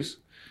more views.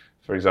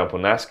 For example,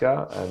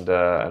 NASCAR and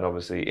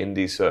obviously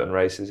Indy, certain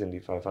races, Indy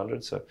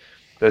 500. So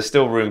there's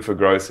still room for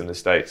growth in the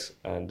States,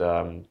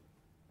 and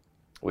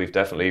we've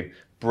definitely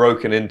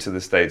broken into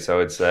the States, I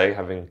would say,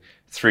 having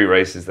 3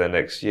 races there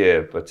next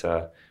year. But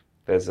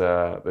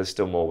there's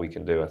still more we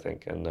can do, I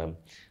think, and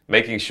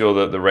making sure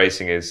that the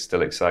racing is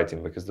still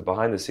exciting, because the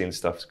behind-the-scenes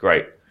stuff is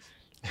great,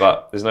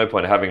 but there's no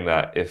point having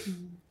that if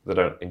they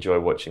don't enjoy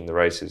watching the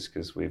races,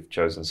 because we've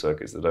chosen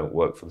circuits that don't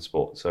work for the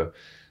sport. So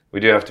we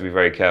do have to be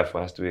very careful.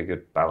 It has to be a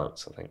good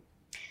balance, I think.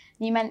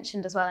 You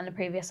mentioned as well in a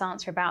previous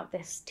answer about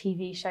this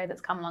TV show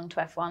that's come along to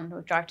F1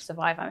 with Drive to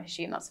Survive. I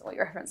assume that's what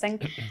you're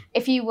referencing.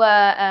 If you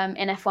were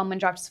in F1 when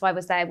Drive to Survive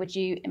was there, would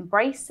you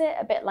embrace it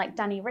a bit like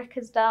Danny Rick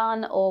has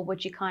done, or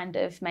would you kind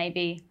of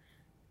maybe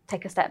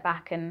take a step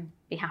back and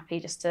be happy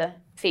just to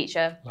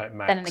feature like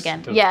Max then and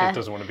again?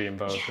 Doesn't want to be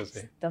involved, does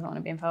he? Doesn't want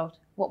to be involved.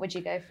 What would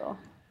you go for?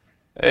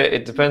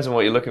 It depends on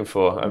what you're looking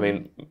for. I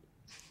mean,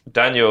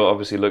 Daniel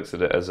obviously looks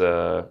at it as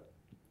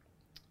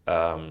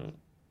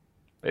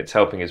it's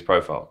helping his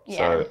profile. Yeah.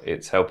 So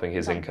it's helping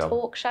his like income.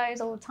 Talk shows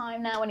all the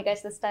time now when he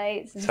goes to the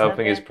States. It's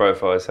helping his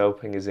profile, it's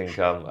helping his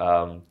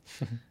income,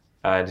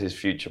 and his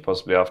future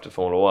possibly after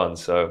Formula One.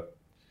 So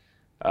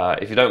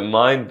if you don't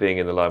mind being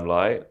in the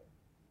limelight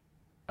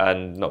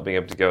and not being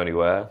able to go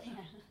anywhere,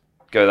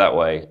 go that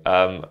way.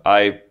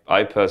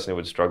 I personally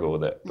would struggle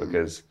with it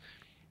because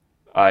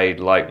I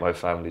like my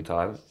family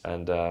time,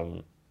 and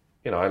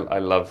I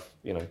love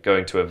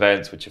going to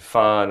events which are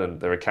fun and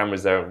there are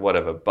cameras there and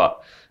whatever.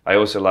 But I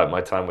also like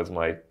my time with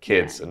my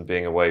kids and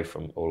being away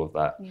from all of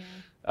that. Yeah.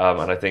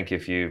 And I think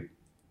if you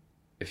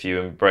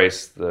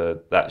embrace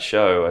that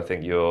show, I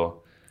think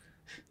you're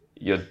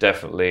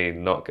definitely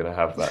not going to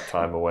have that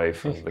time away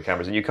from the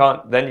cameras. And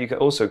you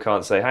also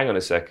can't say, hang on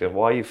a second,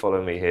 why are you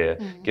following me here?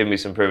 Give me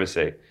some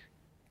privacy.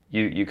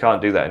 You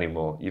can't do that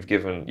anymore. You've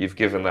given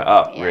that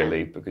up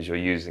really, because you're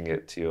using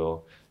it to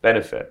your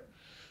benefit.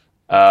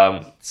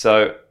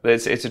 So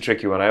it's a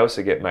tricky one. I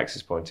also get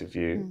Max's point of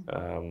view,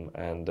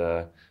 and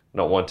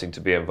not wanting to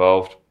be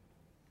involved.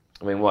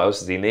 I mean, what else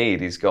does he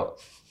need? He's got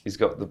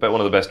one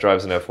of the best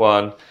drivers in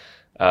F1.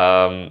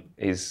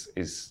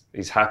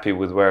 He's happy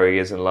with where he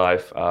is in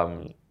life.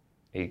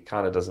 He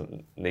kind of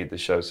doesn't need the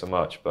show so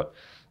much, but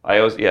I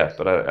also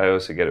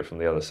get it from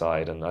the other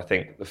side. And I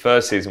think the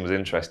first season was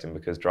interesting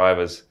because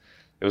drivers,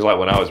 it was like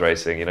when I was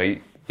racing,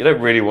 you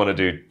don't really want to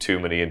do too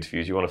many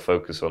interviews. You want to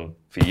focus on,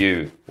 for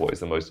you, what is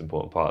the most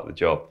important part of the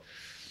job.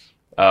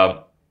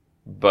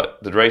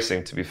 But the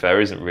racing, to be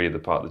fair, isn't really the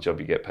part of the job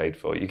you get paid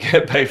for. You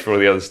get paid for all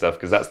the other stuff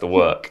because that's the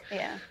work.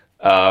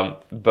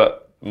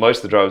 But most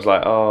of the drivers were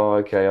like, oh,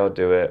 okay, I'll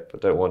do it,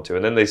 but don't want to.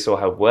 And then they saw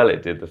how well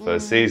it did the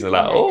first season.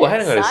 They're like, oh,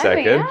 hang on a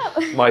second.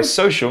 My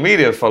social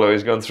media following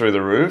has gone through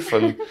the roof.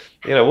 And,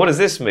 what does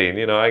this mean?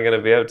 I'm going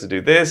to be able to do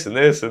this and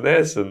this and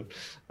this. And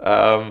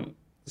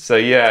so,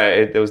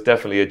 there was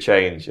definitely a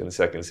change in the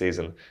second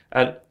season.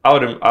 And I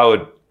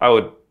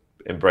would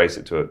embrace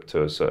it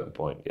to a certain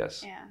point,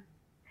 yes. Yeah.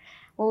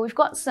 Well, we've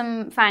got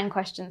some fan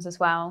questions as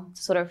well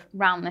to sort of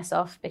round this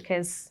off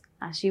because,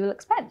 as you will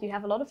expect, you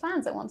have a lot of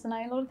fans that want to know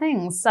a lot of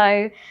things.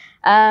 So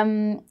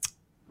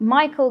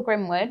Michael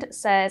Grimwood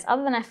says,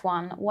 other than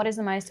F1, what is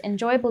the most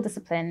enjoyable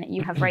discipline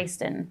you have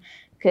raced in?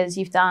 Because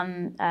you've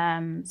done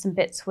some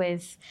bits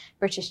with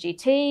British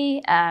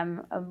GT,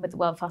 with the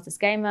World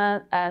Fastest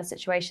Gamer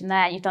situation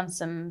there. You've done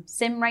some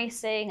sim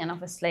racing, and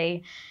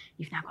obviously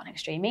you've now got an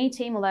Extreme E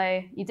team,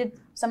 although you did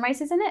some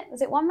races in it.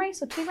 Was it one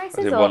race or two races?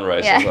 I did one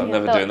race. Yeah. I was like, I'm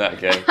never doing that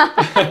again.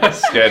 It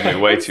scared me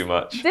way too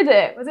much. Did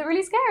it? Was it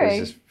really scary? It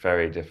was just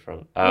very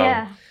different.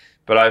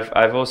 But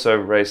I've also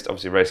raced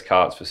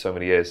karts for so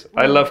many years.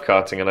 I love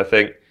karting, and I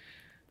think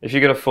if you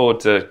can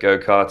afford to go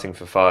karting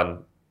for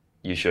fun,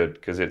 you should,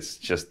 because it's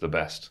just the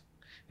best.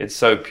 It's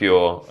so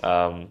pure,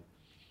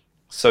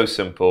 so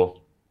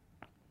simple,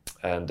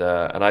 and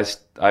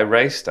I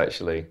raced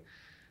actually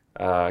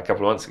a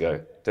couple of months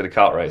ago. Did a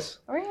kart race.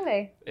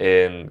 Really?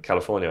 In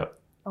California.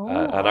 Oh.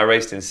 And I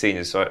raced in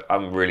seniors, so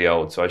I'm really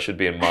old, so I should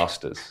be in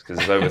masters, because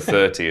it's over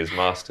 30 is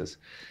masters.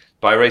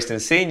 But I raced in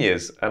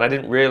seniors, and I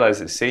didn't realise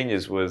that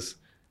seniors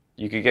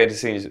you could get into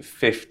seniors at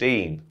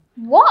 15.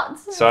 What?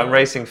 So I'm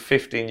racing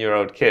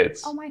 15-year-old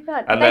kids. Oh my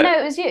God. Did they know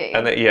it was you?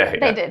 And they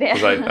did, yeah.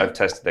 Because I've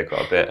tested there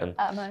quite a bit. And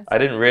nice. I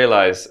didn't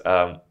realise,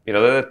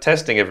 they're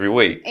testing every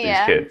week, these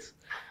kids.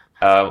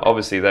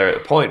 Obviously, they're at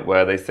a point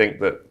where they think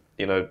that,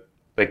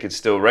 they could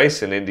still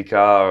race in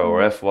IndyCar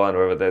or F1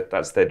 or whatever.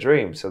 That's their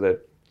dream. So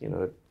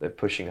they're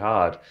pushing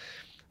hard.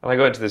 And I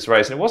got into this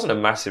race, and it wasn't a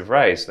massive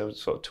race. There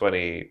was sort of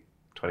 20,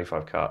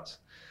 25 karts.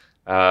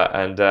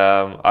 And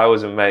I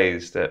was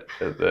amazed at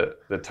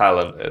the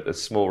talent at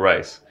this small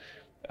race.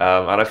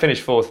 And I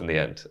finished fourth in the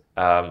end,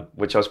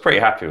 which I was pretty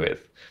happy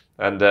with.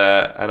 And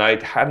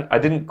I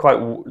didn't quite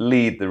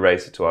lead the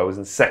race at all. I was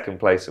in second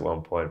place at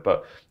one point.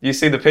 But you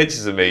see the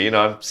pictures of me,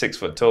 I'm 6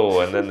 foot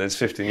tall, and then there's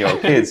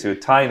 15-year-old kids who are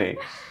tiny.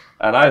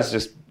 And I was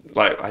just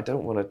like, I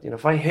don't want to,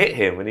 if I hit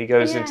him and he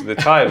goes into the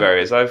tyre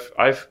barriers,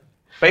 I've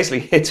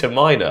basically hit a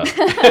minor.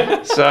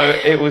 So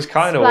it was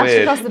kind of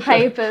weird. Across the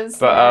papers.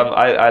 But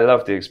I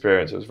loved the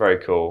experience. It was very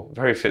cool,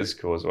 very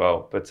physical as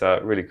well, but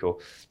really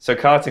cool. So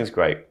karting's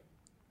great.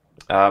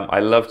 I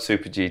loved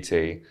Super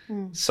GT.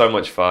 So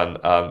much fun.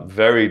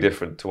 Very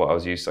different to what I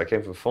was used to. I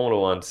came from Formula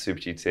 1 to Super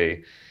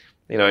GT.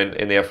 In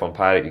the F1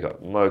 paddock, you've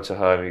got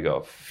motorhome, you've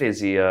got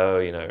physio,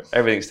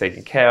 everything's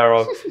taken care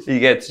of. You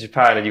get to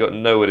Japan and you've got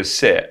nowhere to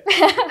sit.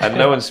 And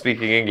no one's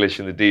speaking English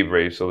in the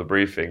debriefs or the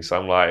briefings. So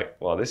I'm like,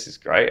 well, this is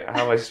great.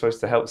 How am I supposed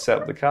to help set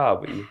up the car?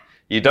 But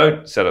you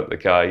don't set up the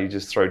car. You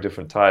just throw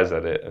different tyres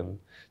at it and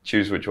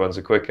choose which ones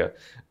are quicker.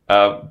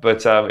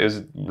 But it was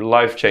a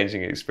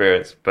life-changing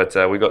experience. But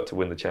we got to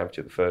win the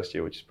championship the first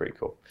year, which is pretty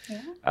cool.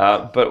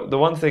 Yeah. But the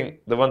one thing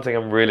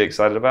I'm really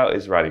excited about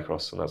is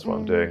rallycross, and that's what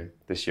I'm doing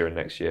this year and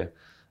next year.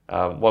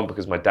 One,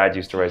 because my dad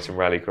used to race in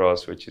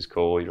rallycross, which is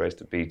cool. He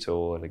raced a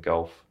Beetle and a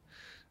Golf.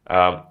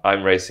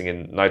 I'm racing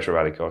in Nitro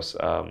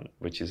Rallycross,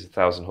 which is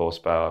 1,000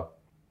 horsepower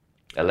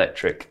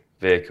electric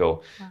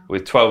vehicle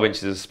with 12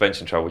 inches of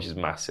suspension travel, which is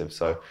massive.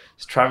 So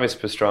it's Travis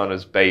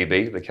Pastrana's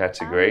baby, the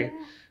category.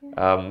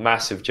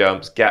 Massive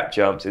jumps, gap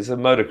jumps. It's a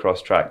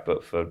motocross track,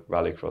 but for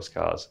rallycross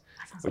cars,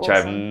 which awesome. I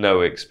have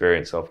no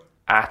experience of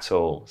at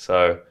all.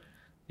 So,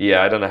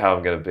 yeah, I don't know how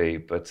I'm going to be,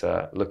 but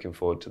looking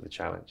forward to the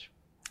challenge.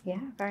 Yeah,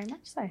 very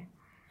much so.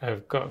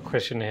 I've got a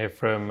question here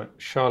from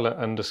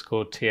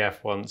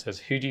Charlotte_TF1. Says,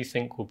 who do you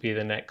think will be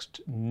the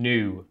next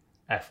new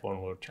F1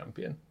 world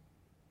champion?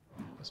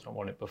 That's not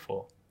won it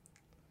before.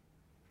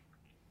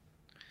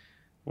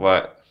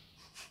 What?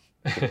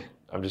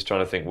 I'm just trying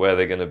to think where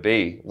they're going to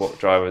be, what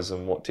drivers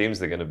and what teams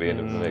they're going to be in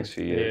the next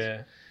few years.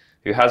 Yeah.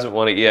 Who hasn't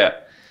won it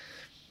yet?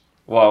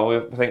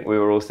 Well, I think we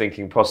were all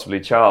thinking possibly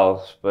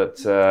Charles, but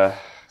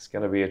it's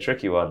going to be a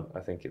tricky one, I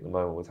think, at the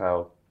moment with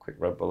how quick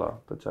Red Bull are.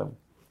 But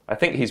I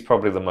think he's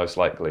probably the most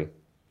likely.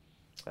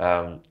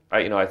 I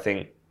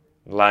think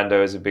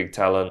Lando is a big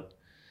talent.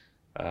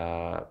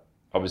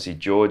 Obviously,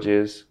 George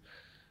is.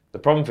 The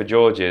problem for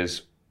George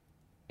is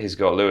he's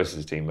got Lewis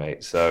as a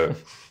teammate, so...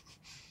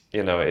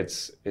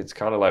 it's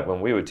kind of like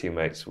when we were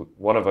teammates.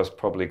 One of us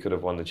probably could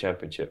have won the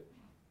championship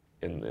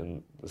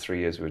in the 3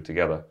 years we were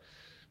together,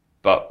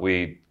 but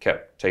we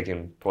kept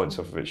taking points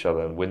off of each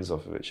other and wins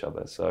off of each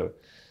other. So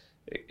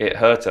it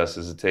hurt us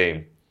as a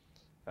team,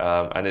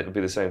 and it'll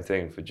be the same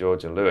thing for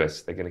George and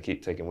Lewis. They're going to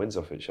keep taking wins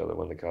off each other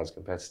when the car's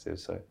competitive.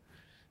 So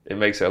it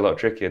makes it a lot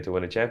trickier to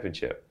win a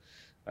championship.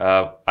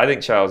 I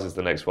think Charles is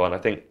the next one. I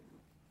think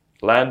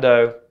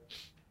Lando.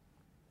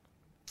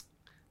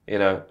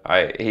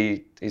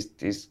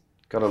 He's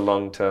got a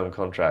long-term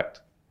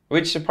contract,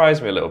 which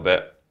surprised me a little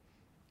bit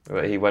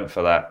that he went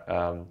for that.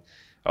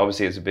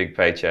 Obviously, it's a big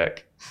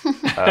paycheck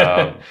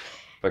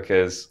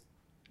because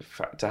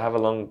to have a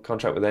long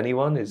contract with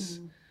anyone is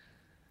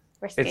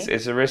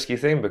it's a risky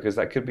thing because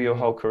that could be your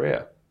whole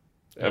career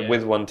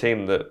with one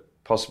team that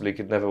possibly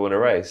could never win a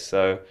race.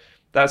 So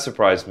that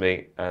surprised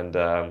me, and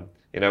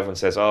everyone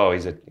says, "Oh,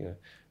 he's a."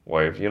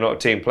 Well, if you're not a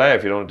team player,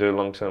 if you don't do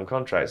long-term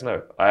contracts,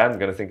 no, I am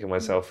going to think of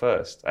myself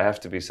first. I have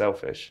to be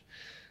selfish.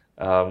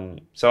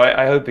 So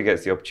I hope he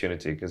gets the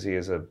opportunity because he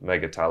is a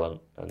mega talent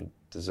and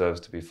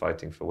deserves to be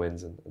fighting for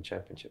wins and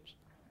championships.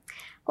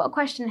 Got a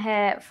question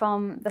here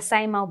from the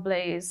Same Old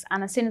Blues,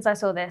 and as soon as I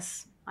saw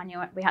this, I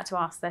knew it. We had to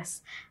ask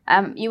this.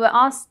 You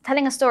were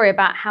telling a story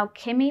about how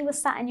Kimmy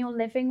was sat in your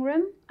living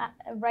room at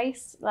a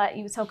race. Like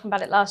you were talking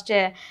about it last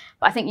year,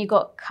 but I think you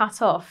got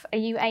cut off. Are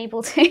you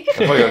able to? I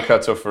thought you got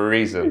cut off for a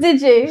reason.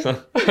 Did you?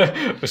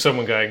 With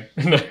someone going.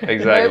 No.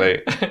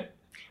 Exactly.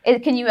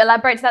 Can you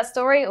elaborate to that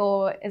story,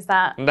 or is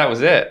that? And that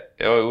was it.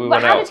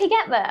 But how did he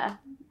get there?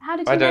 How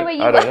did you know where you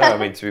were? I don't know. I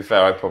mean, to be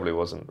fair, I probably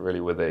wasn't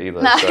really with it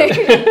either. No.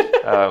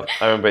 So,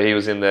 I remember he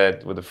was in there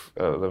with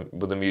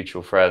a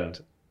mutual friend,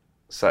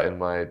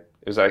 It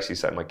was actually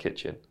sat in my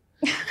kitchen.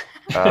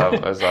 I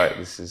was like,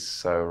 this is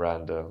so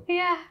random.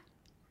 Yeah.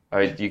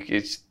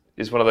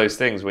 It's one of those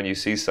things when you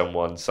see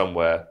someone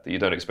somewhere that you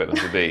don't expect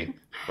them to be.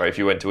 Right? If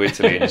you went to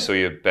Italy and you saw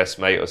your best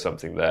mate or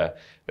something there,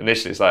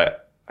 initially it's like,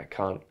 I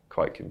can't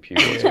quite compute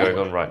what's going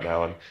on right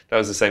now. And that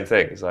was the same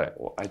thing. It's like,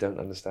 well, I don't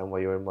understand why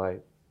you're in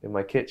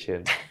my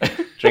kitchen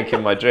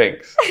drinking my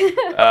drinks.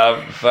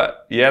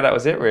 But yeah, that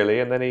was it really.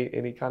 And then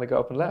he kind of got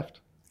up and left.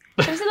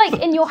 Was it like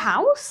in your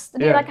house?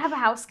 Did you like have a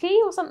house key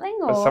or something?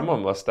 Or? Well,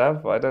 someone must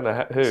have, but I don't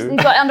know who. You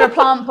got it under a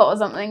plant pot or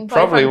something?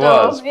 Probably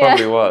was. Yeah.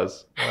 Probably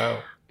was. Wow.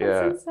 Yeah.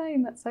 That's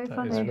insane. That's so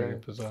funny. That is very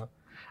bizarre.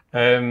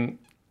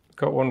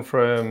 Got one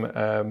from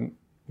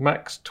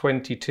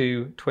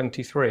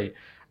Max2223.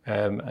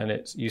 And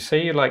it's, you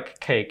say you like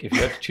cake. If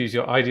you had to choose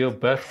your ideal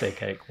birthday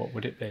cake, what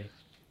would it be?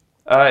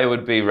 It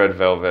would be red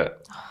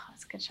velvet. Oh,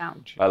 that's a good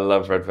shout. I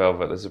love red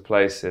velvet. There's a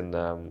place in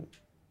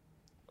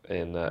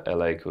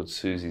LA called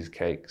Susie's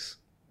Cakes.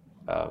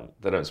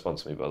 They don't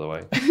sponsor me, by the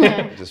way.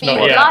 I'm just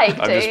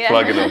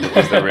plugging them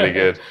because they're really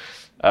good.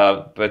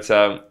 But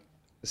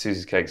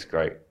Susie's Cakes are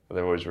great.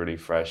 They're always really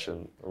fresh,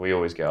 and we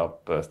always get our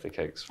birthday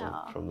cakes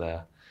from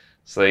there.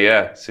 So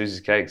yeah,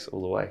 Susie's Cakes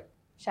all the way.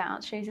 Shout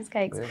out Susie's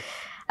Cakes. Yeah.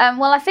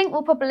 Well, I think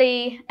we'll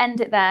probably end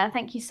it there.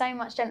 Thank you so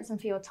much, Jenson,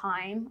 for your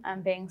time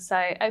and being so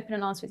open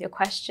and honest with your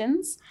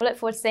questions. I look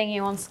forward to seeing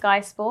you on Sky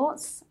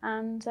Sports.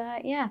 And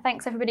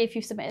thanks everybody if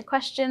you've submitted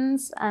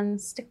questions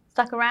and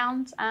stuck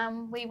around.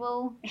 We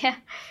will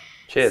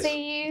Cheers.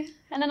 see you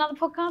in another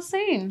podcast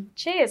soon.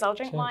 Cheers. I'll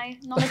drink my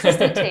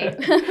non-existent tea.